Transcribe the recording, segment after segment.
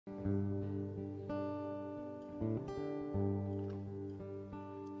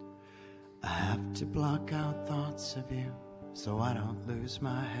have to block out thoughts of you so I don't lose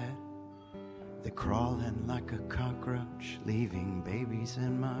my head. They're crawling like a cockroach, leaving babies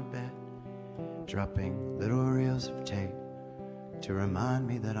in my bed, dropping little reels of tape to remind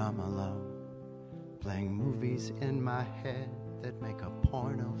me that I'm alone, playing movies in my head that make a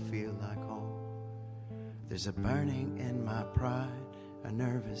porno feel like home. There's a burning in my pride, a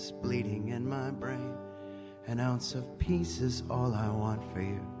nervous bleeding in my brain. An ounce of peace is all I want for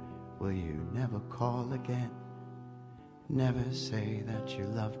you. Will you never call again? Never say that you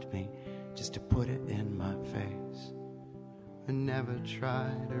loved me just to put it in my face. And never try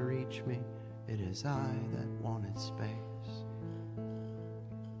to reach me, it is I that wanted space.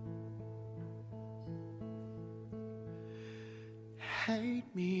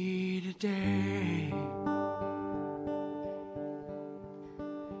 Hate me today,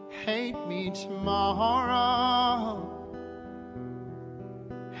 hate me tomorrow,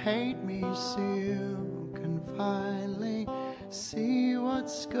 hate me so you can finally see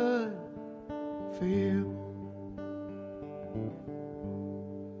what's good for you.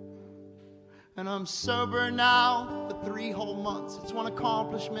 And I'm sober now for 3 whole months. It's one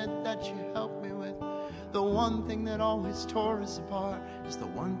accomplishment that you helped me with. The one thing that always tore us apart is the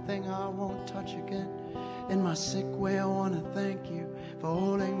one thing I won't touch again. In my sick way, I want to thank you for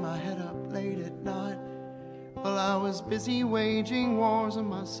holding my head up late at night. While I was busy waging wars on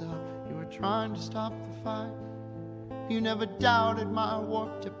myself, you were trying to stop the fight. You never doubted my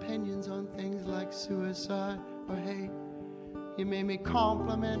warped opinions on things like suicide or hate. You made me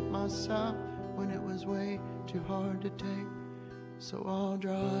compliment myself when it was way too hard to take. So I'll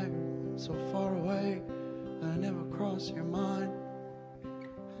drive so far away that I never cross your mind,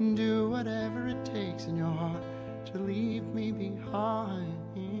 and do whatever it takes in your heart to leave me behind.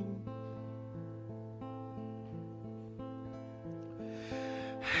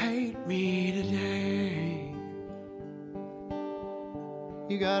 Hate me today,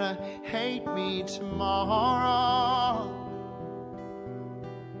 you gotta hate me tomorrow.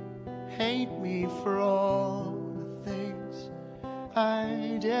 Hate me for all the things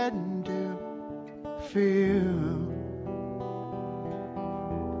I didn't do for you.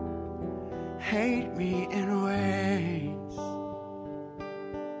 Hate me in ways,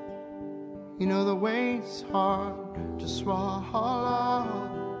 you know the way's hard to swallow.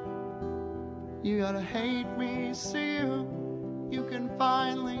 You gotta hate me so you can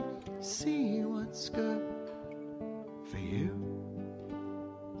finally see what's good for you.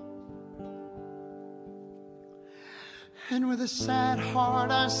 And with a sad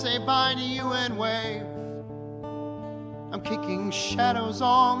heart I say bye to you and wave. I'm kicking shadows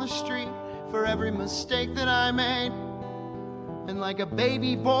on the street for every mistake that I made. And like a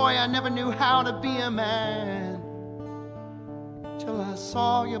baby boy I never knew how to be a man, till I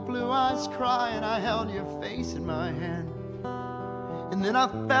saw your blue eyes cry and I held your face in my hand. And then I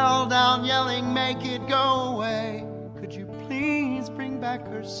fell down yelling, make it go away. Could you please bring back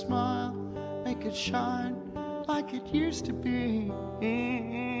her smile, make it shine like it used to be.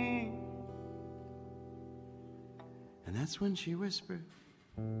 And that's when she whispered,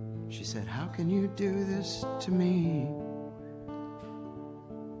 she said, how can you do this to me?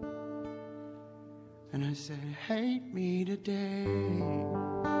 And I said, hate me today,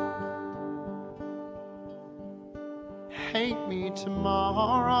 hate me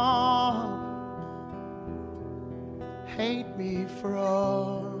tomorrow, hate me for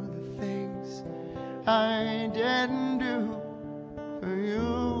all the things I didn't do for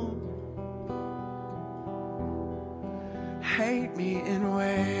you. Hate me in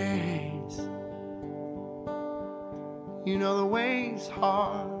ways, you know the way's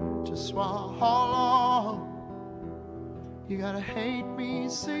hard to swallow. You gotta hate me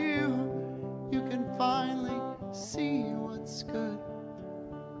so you can finally see what's good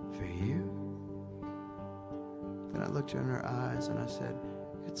for you. Then I looked her in her eyes and I said,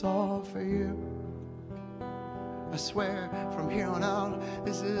 it's all for you. I swear from here on out,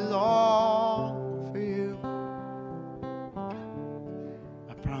 this is all for you.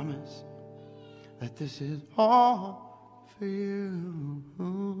 I promise that this is all for you.